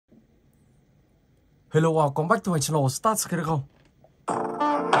Hello, welcome back to my channel. Start cái được không?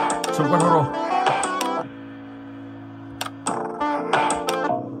 Chào các bạn rồi.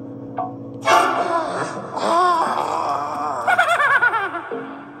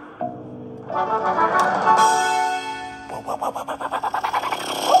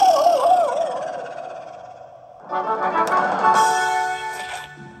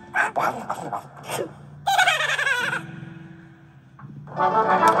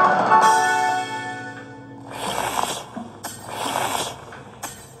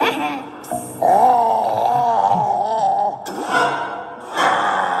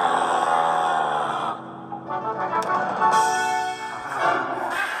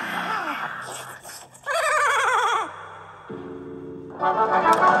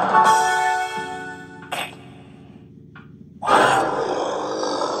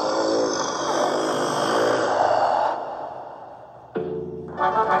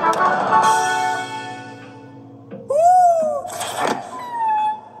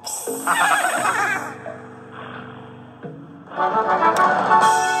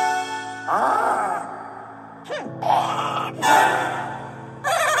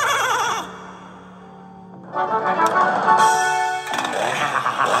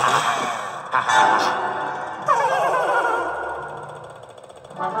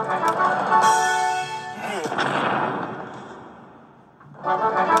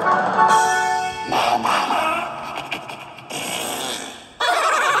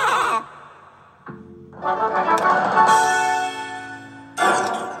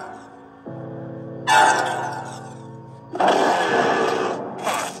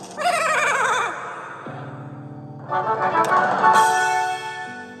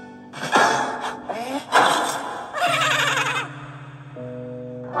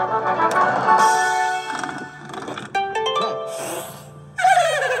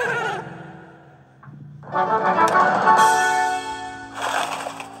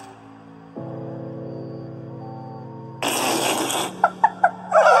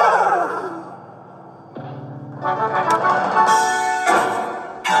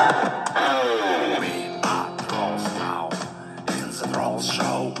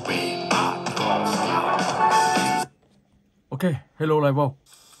 Okay, hello lại vào.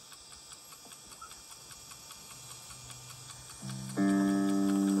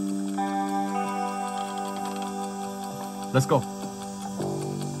 Let's go.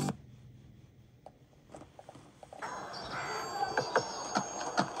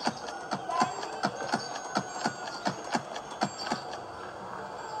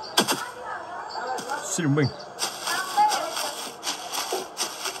 Xin mình.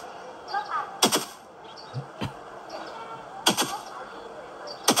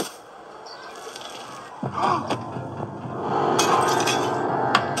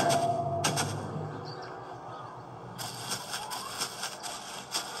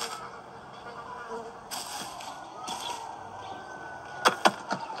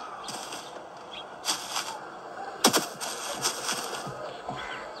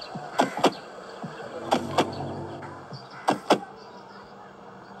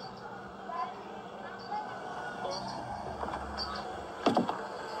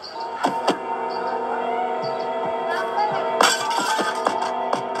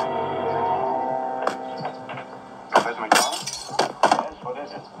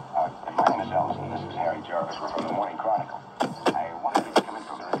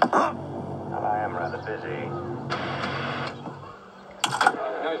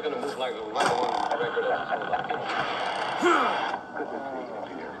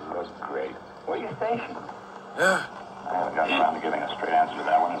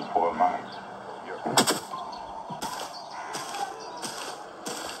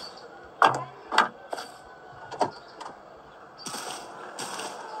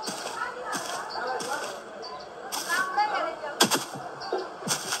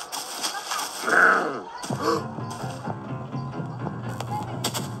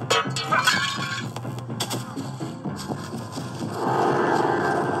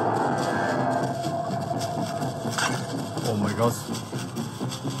 Oh my god.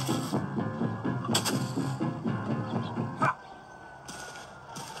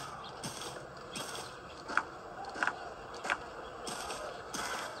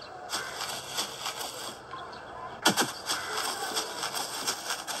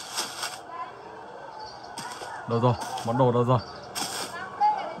 Đâu rồi? Món đồ đâu rồi?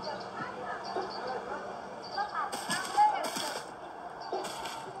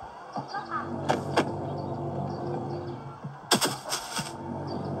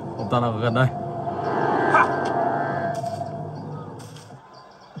 Ông ta nào ở gần đây?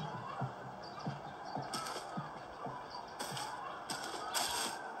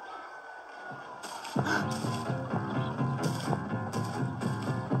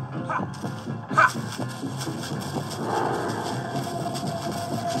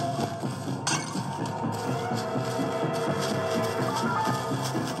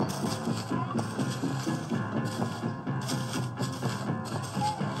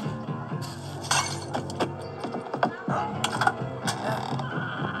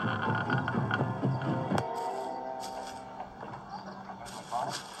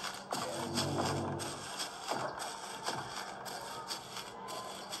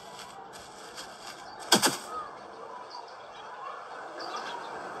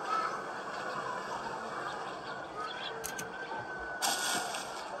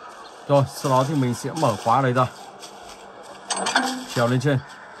 Rồi, sau đó thì mình sẽ mở khóa này ra, trèo lên trên.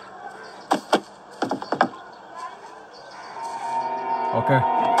 Ok.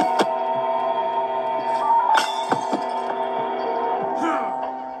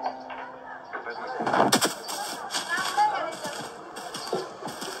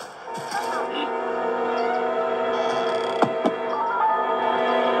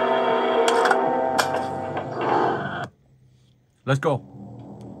 Let's go.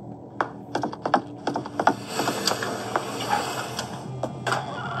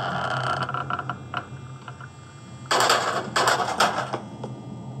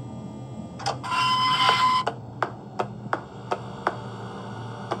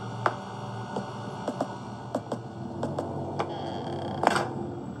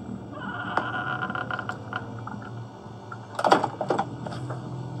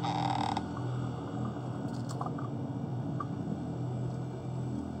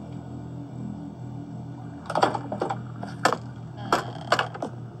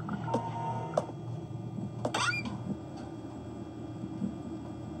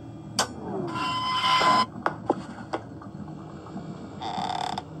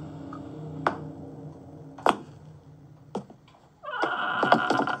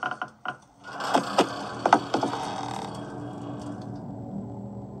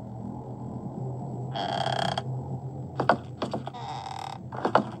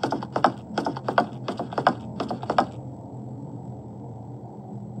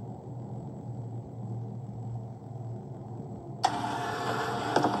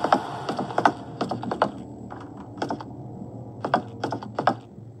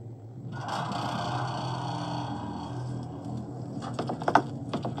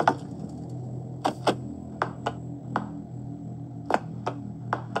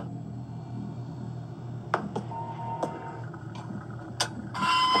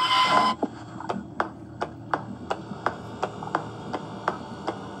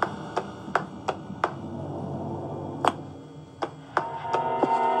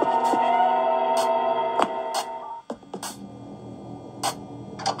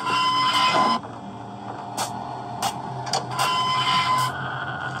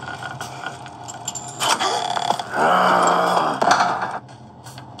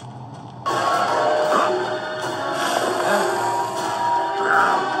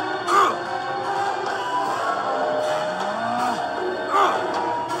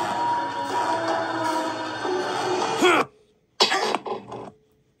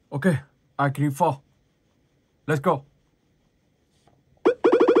 Okay, I agree for. Let's go.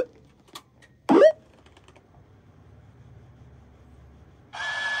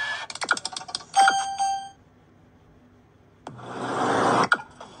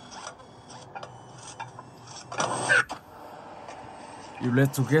 You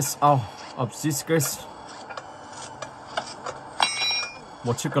let to get out of this case.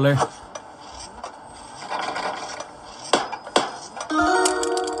 Một chiếc cờ lê.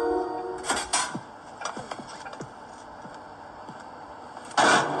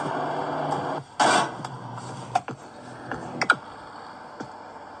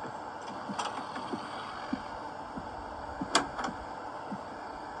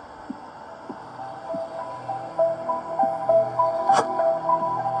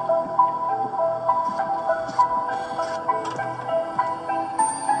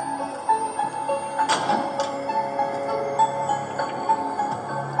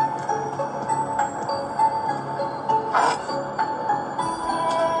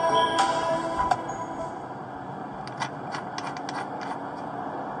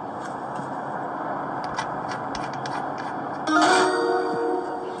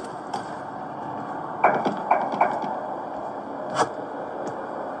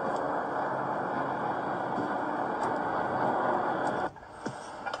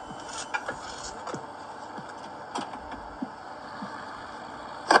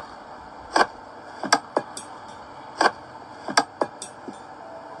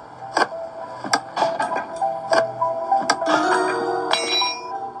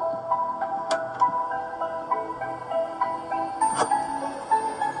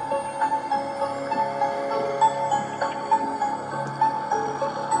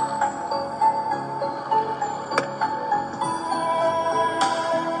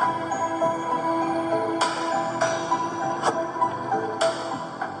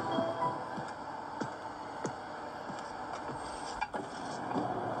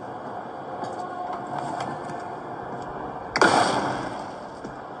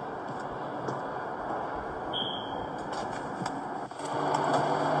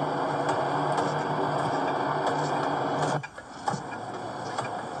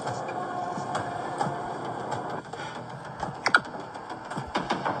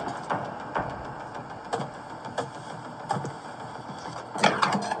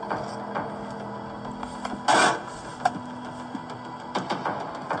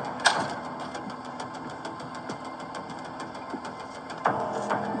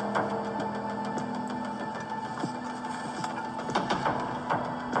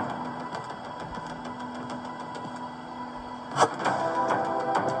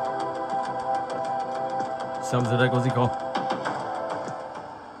 xem dưới đây có gì không.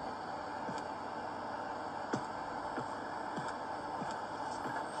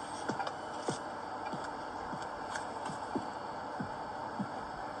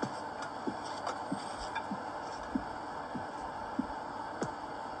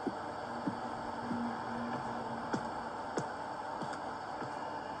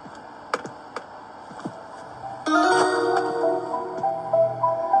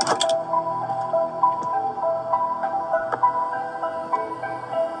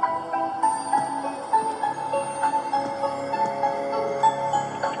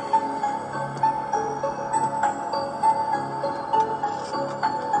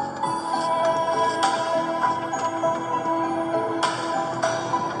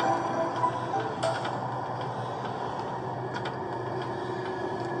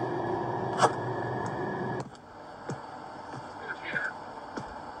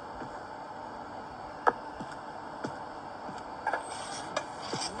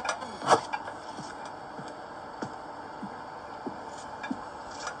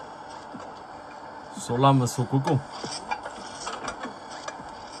 Số 5 và số cuối cùng.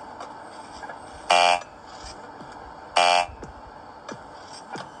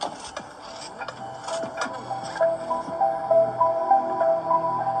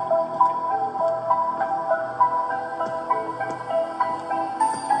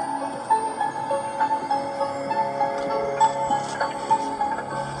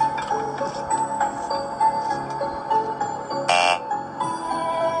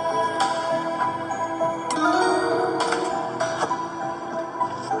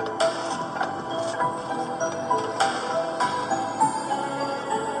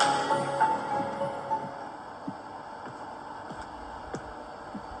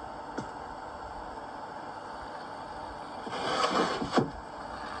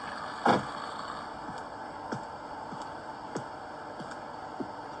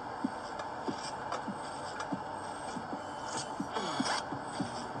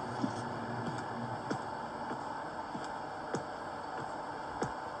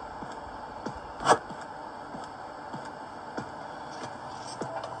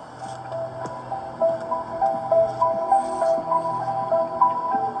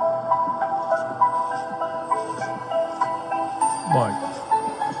 Bảy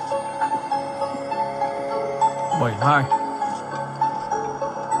 72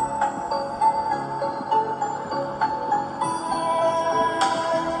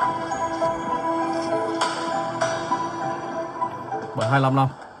 7255.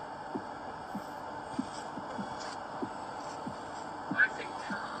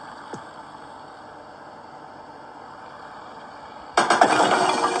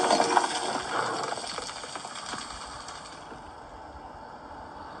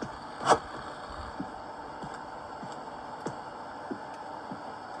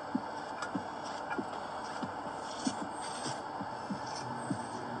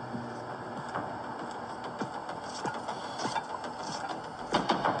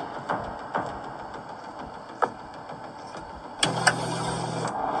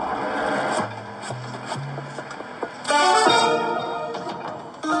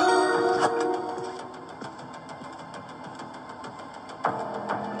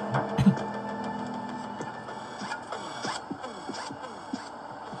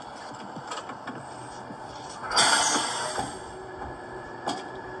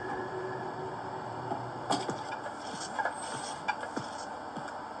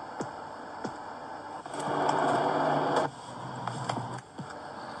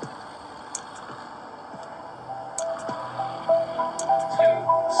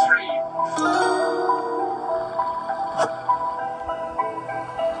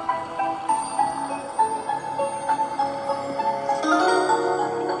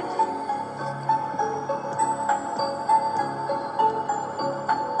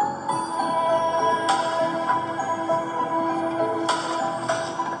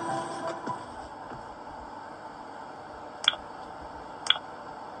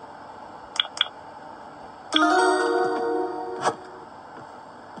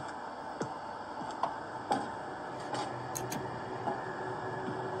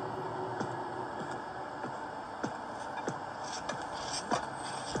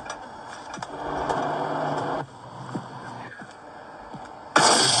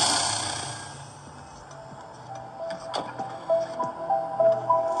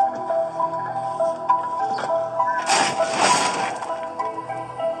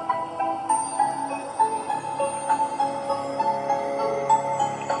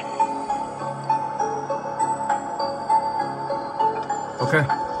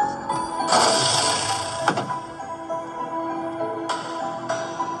 Ok.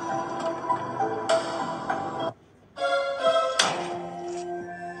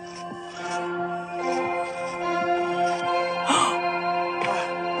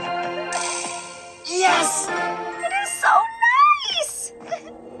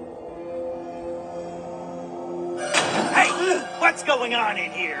 going on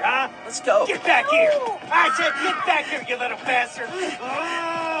in here, huh? Let's go. Get back here! I said get back here, you little bastard!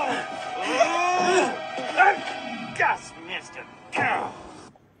 Just missed him.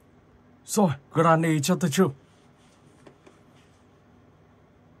 Rồi, Granny cho tôi chịu.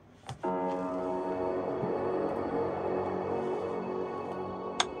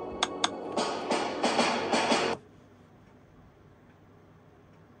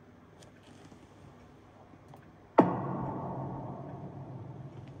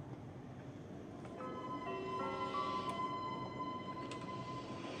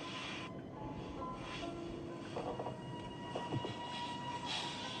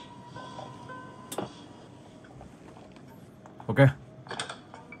 Ok.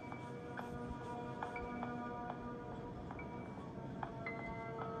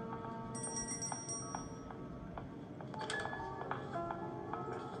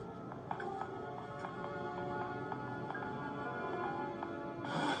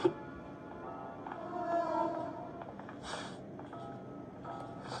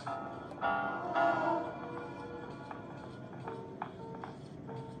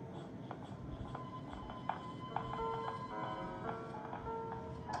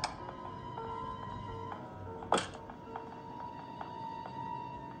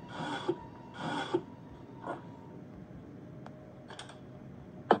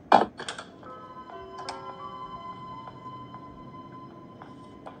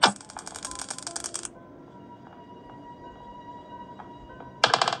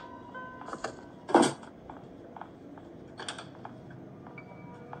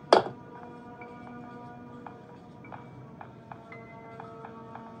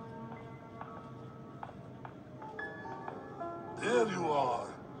 There you are.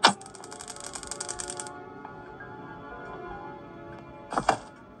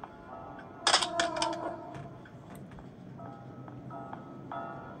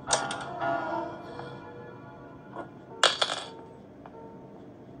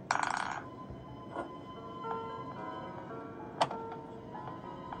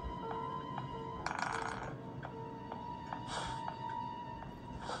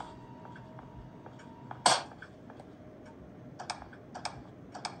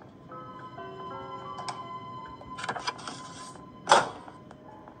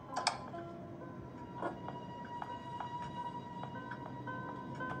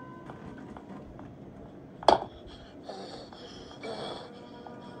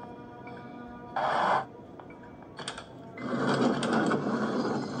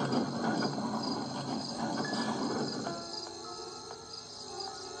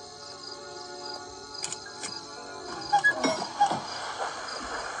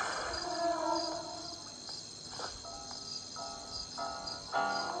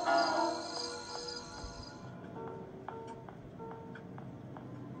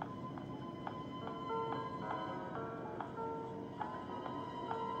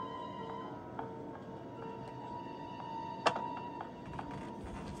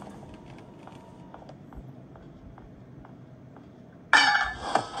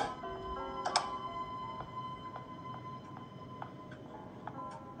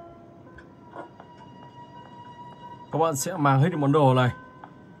 Các bạn sẽ mang hết những món đồ này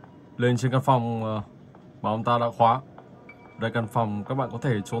lên trên căn phòng mà ông ta đã khóa. Đây căn phòng, các bạn có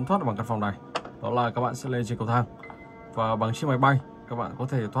thể trốn thoát bằng căn phòng này. Đó là các bạn sẽ lên trên cầu thang và bằng chiếc máy bay các bạn có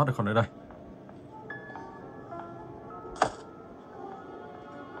thể thoát được khỏi nơi đây.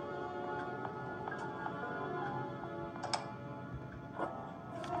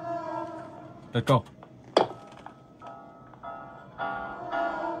 Let's go.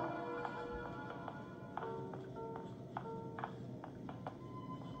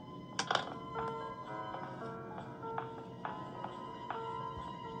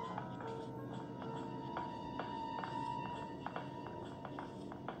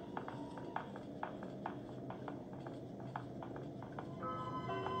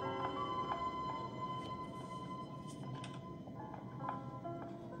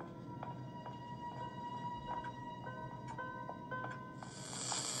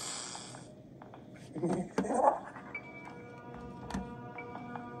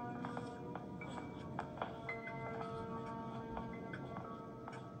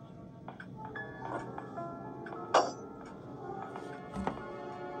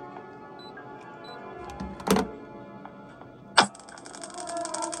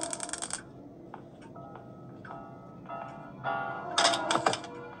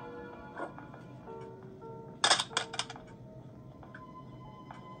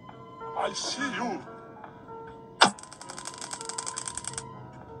 I see you.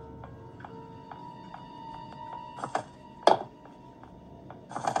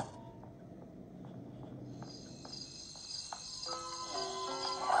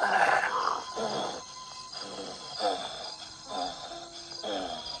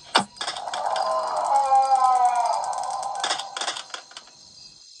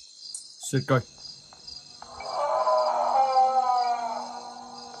 xuyệt cây.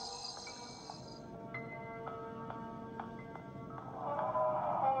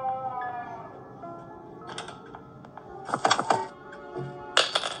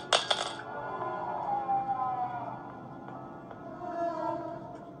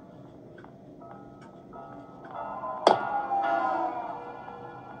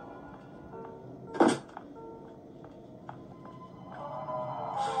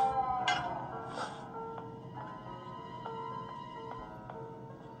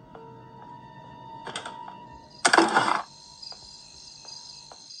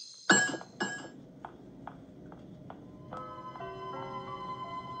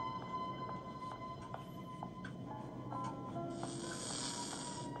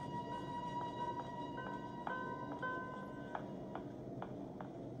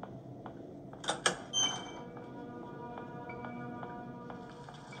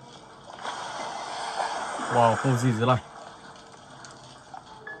 Wow, không gì dưới này.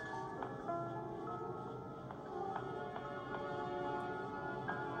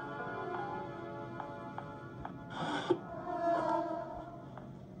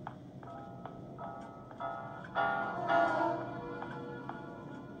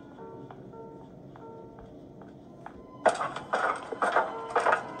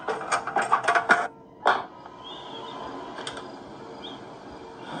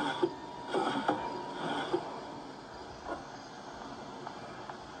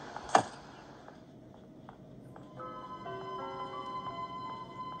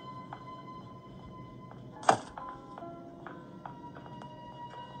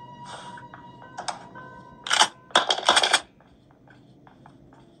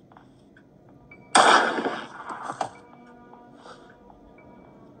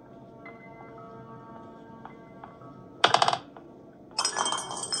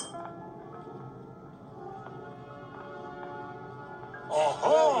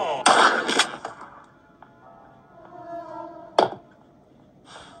 Aha!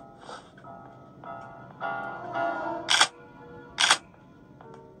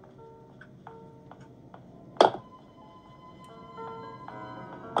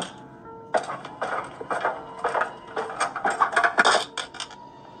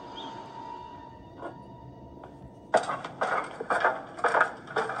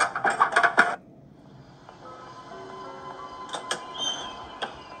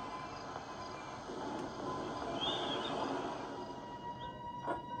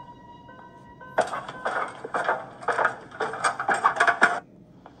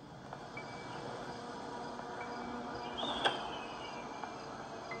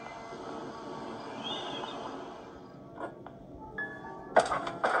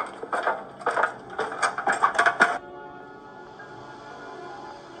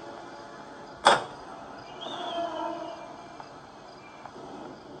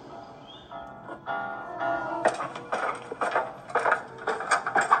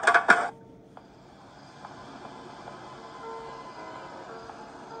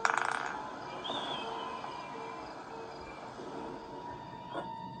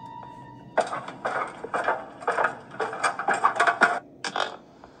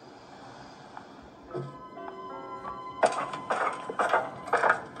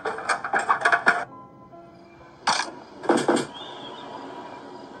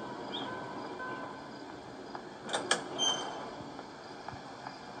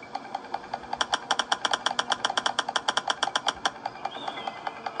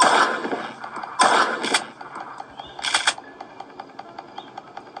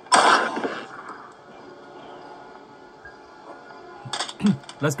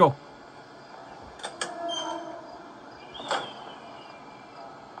 Let's go.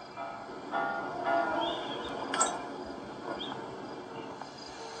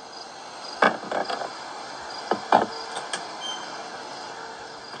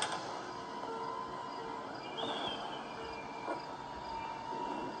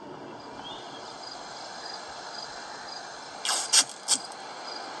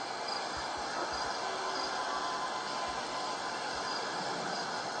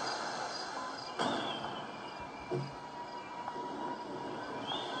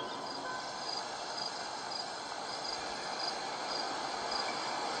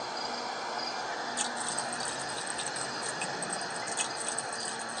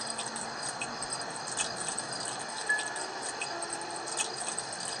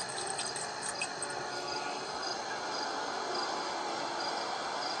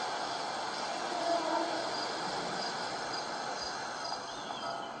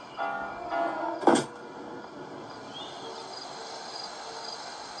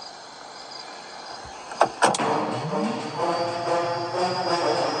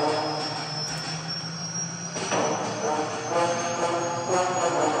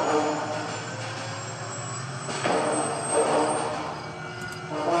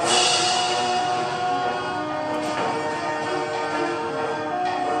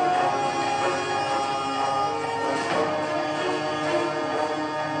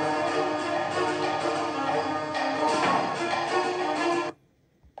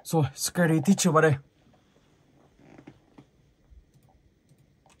 Rồi, Scary Teacher vào đây.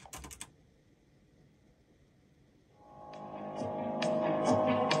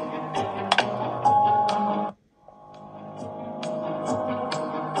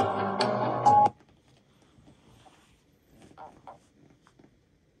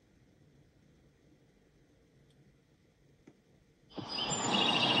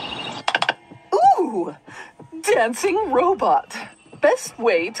 Ooh, dancing robot. Best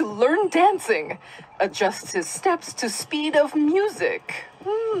way to learn dancing. Adjusts his steps to speed of music.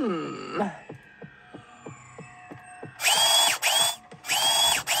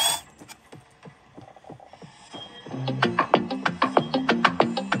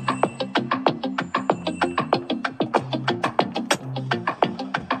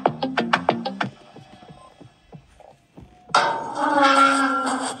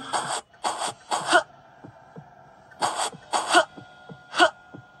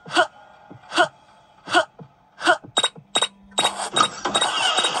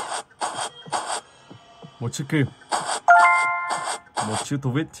 Một chiếc kim, một chiếc tô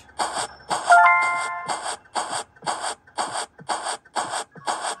vít,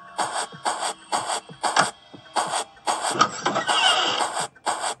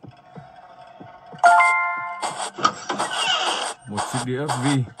 một chiếc đĩa V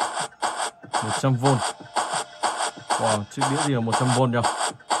 100V. Wow, chiếc đĩa gì là 100V nhỉ?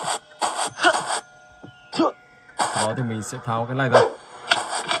 Sau đó thì mình sẽ tháo cái này ra.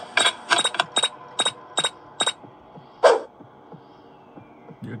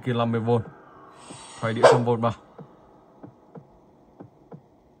 Đĩa kia 50V, thay đĩa 100V vào.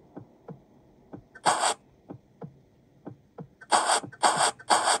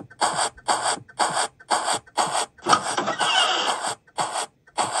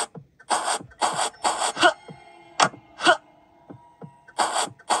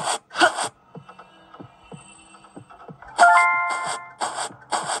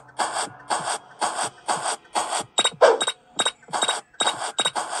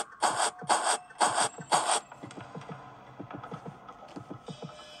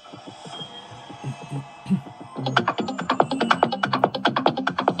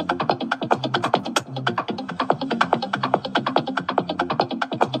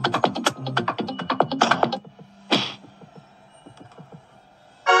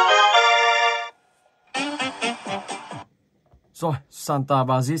 Rồi, Santa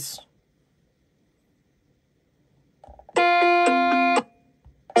Bazis.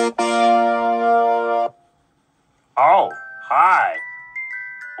 Oh, hi.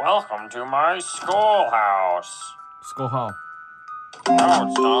 Welcome to my schoolhouse. Schoolhouse. Now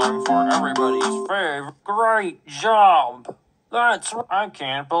it's time for everybody's favorite. Great job. I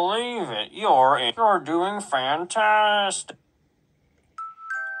can't believe it. You're doing fantastic.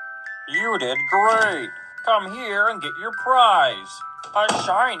 You did great. Come here and get your prize. A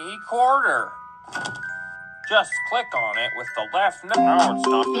shiny quarter. Just click on it with the left. Now it's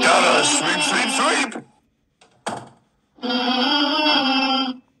time. Gotta sweep, sweep, sweep!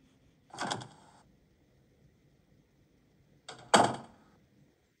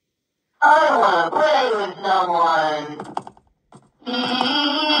 I want to play with someone.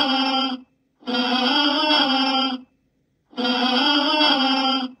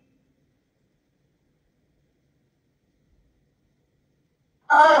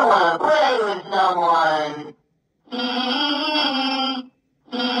 I want to play with someone.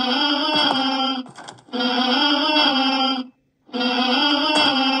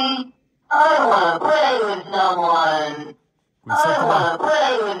 I want to play with someone. I want to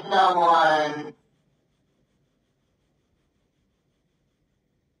play with someone.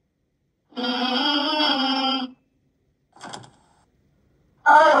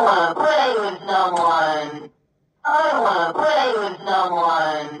 I want to play with someone. I want to play with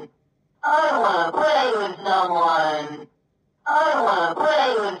someone. I want to play with someone. I want to play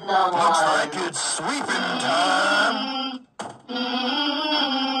with someone. Looks like it's sweeping time.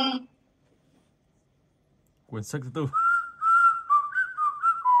 Quyển sách thứ tư.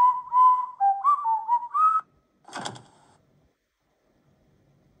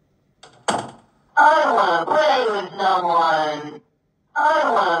 I want to play with someone.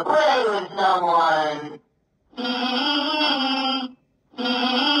 I want to play with someone.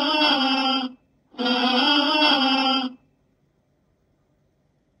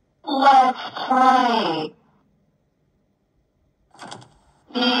 Let's play.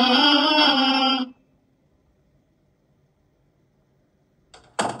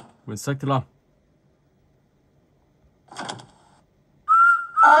 Quyển sách thứ 5.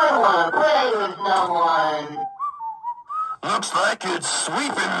 I want to play with someone. Looks like it's it's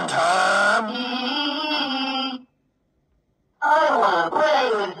sweeping time. I wanna play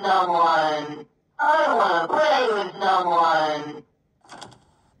with someone. I wanna play with someone.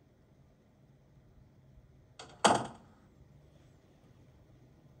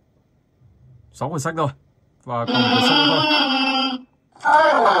 6 quyển sách rồi. Và còn một quyển sách nữa thôi.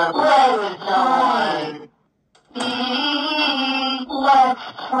 I wanna play with someone. Let's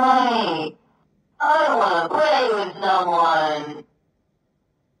play. I wanna play with someone.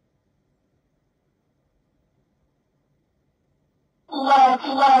 Let's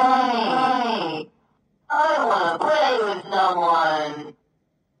play. I wanna play with someone.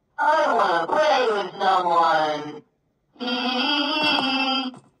 I wanna play with someone.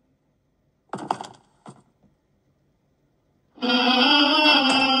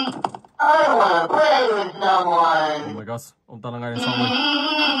 I wanna play with someone. Oh my god, ông ta là ngay đằng sau mình.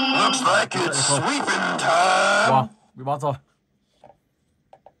 Looks like it's sweeping time. Wow, bị bắt rồi.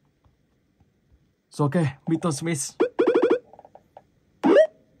 Rồi ok, Mr. Smith.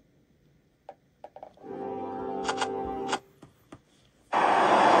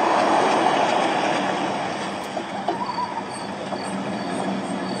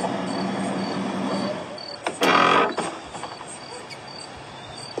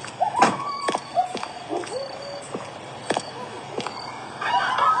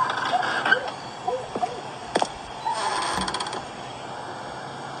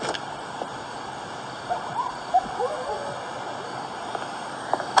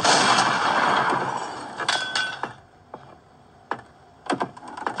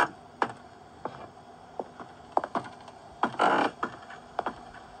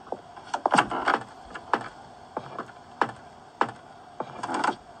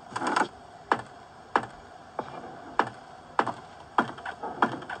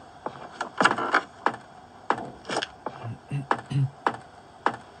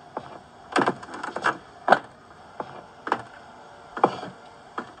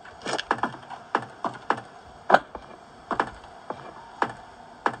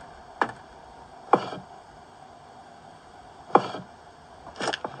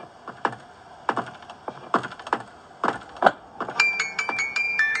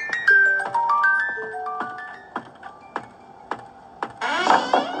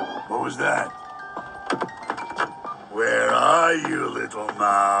 What was that? Where are you, little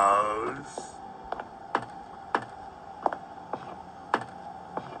mouse?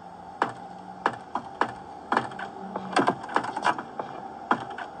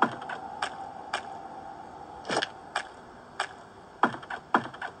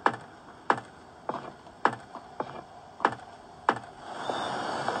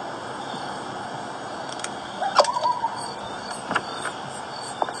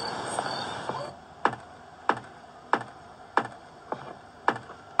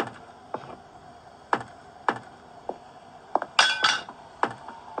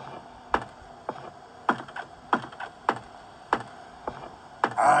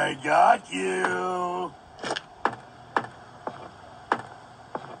 I got you.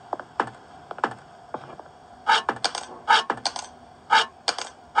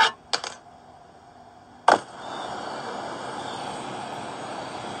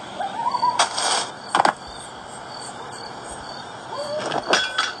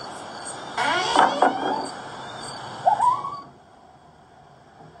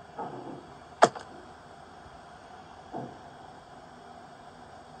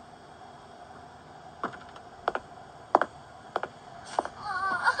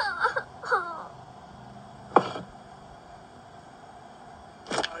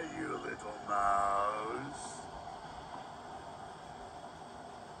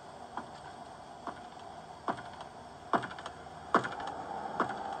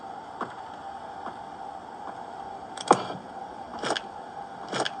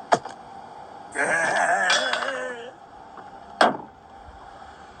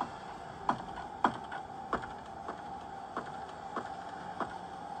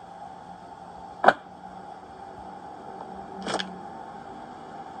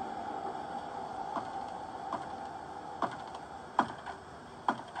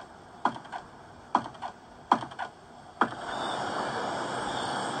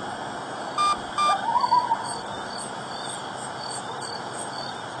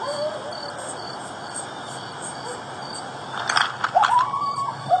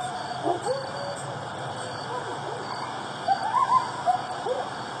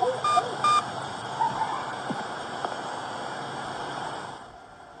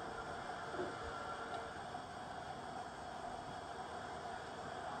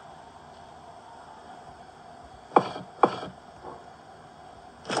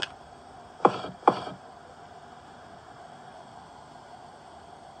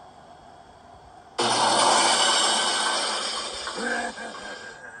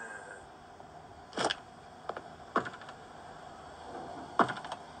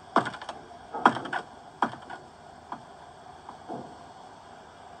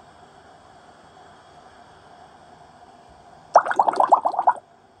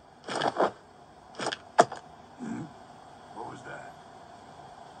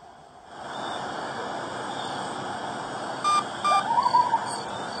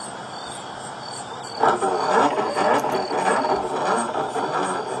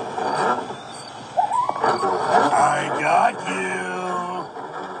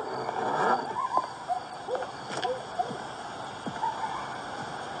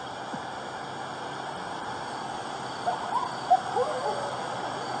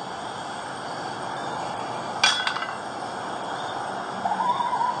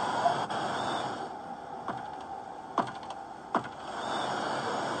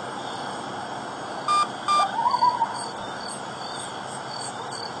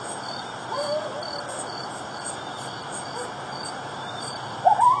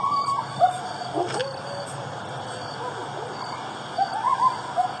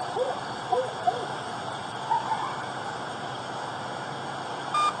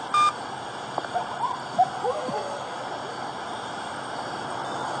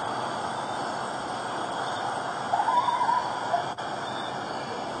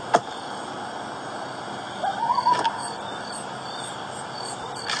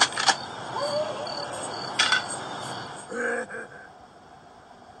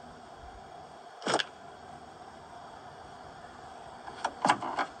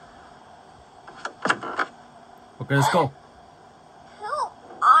 Okay, let's go. Who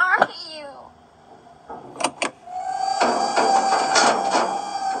are you?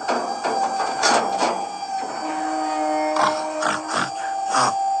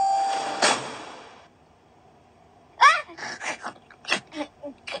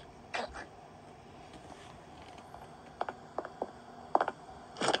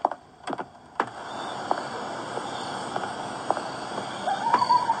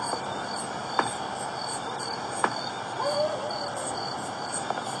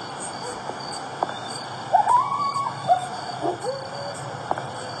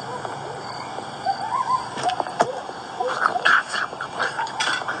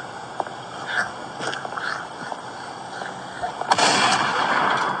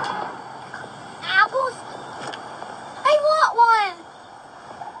 Apples? I want one!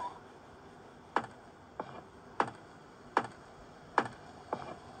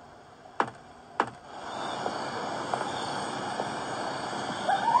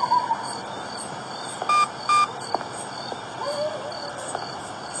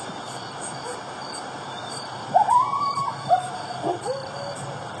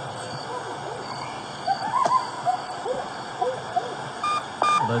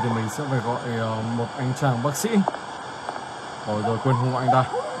 Ở đây thì mình sẽ phải gọi một anh chàng bác sĩ. Rồi quên không gọi anh ta.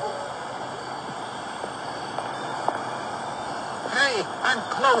 Hey, I'm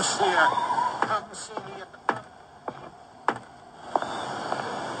close here. Come see me at the...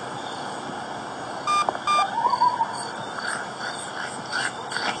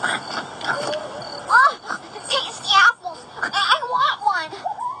 Oh, tasty apples! I want one!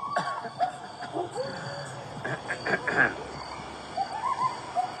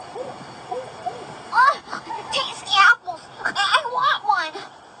 Oh, tasty apples! I want one!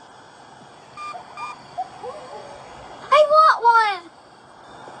 I want one!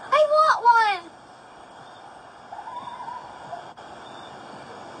 I want one!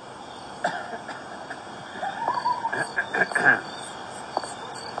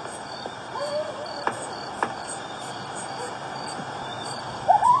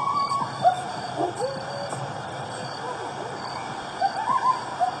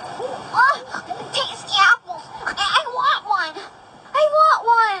 Oh, tasty apples! I want one! I want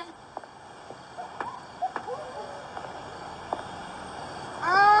one!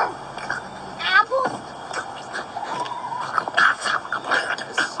 Apples?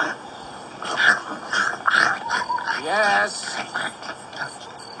 Yes.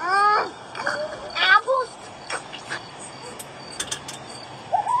 Apples?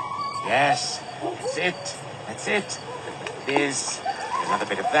 Yes, that's it. That's it. This, another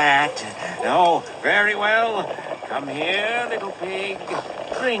bit of that. No, very well. Come here, little pig.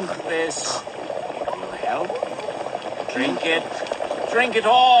 Drink this. It will help. Drink it. Drink it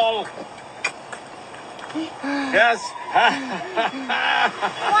all. Yes. Yes.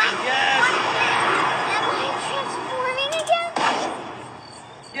 Am I transforming again?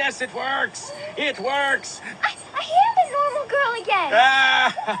 Yes, it works. It works. I am a normal girl again.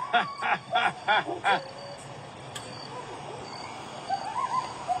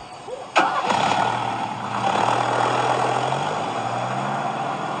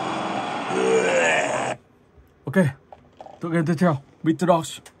 Ok, tựa game tiếp theo, Beat the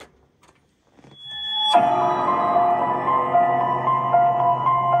Dogs.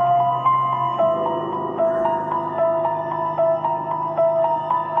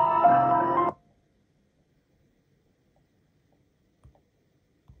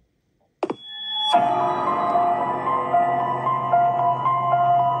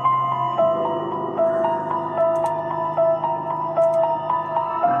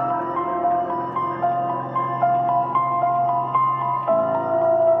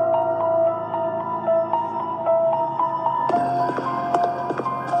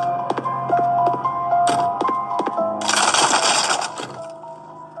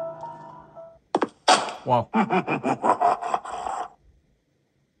 Wow.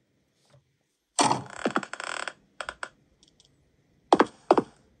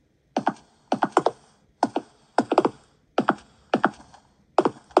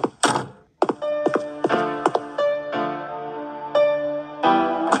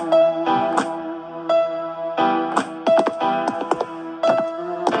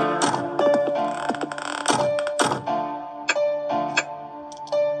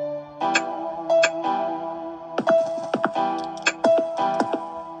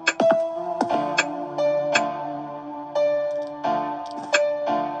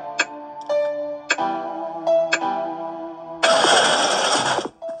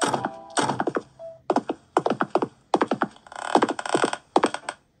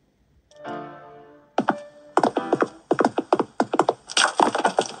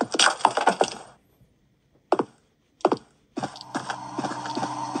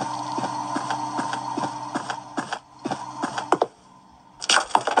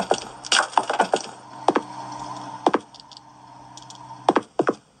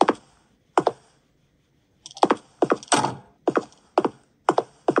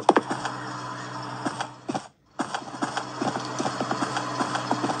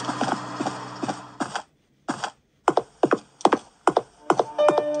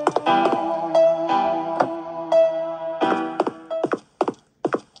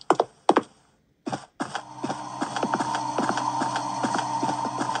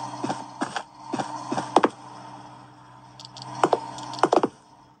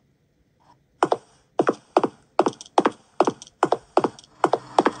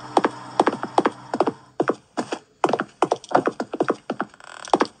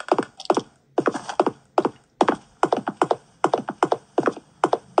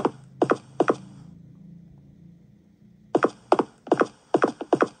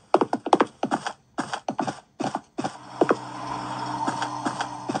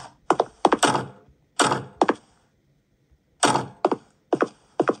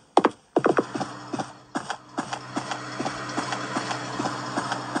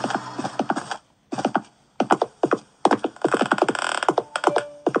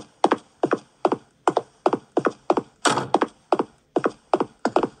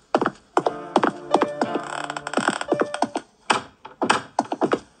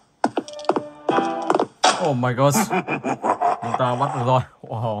 Oh my god. Chúng ta bắt được rồi.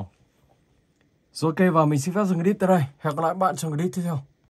 Wow. Rồi ok, và mình xin phép dừng clip tại đây. Hẹn gặp lại bạn trong clip tiếp theo.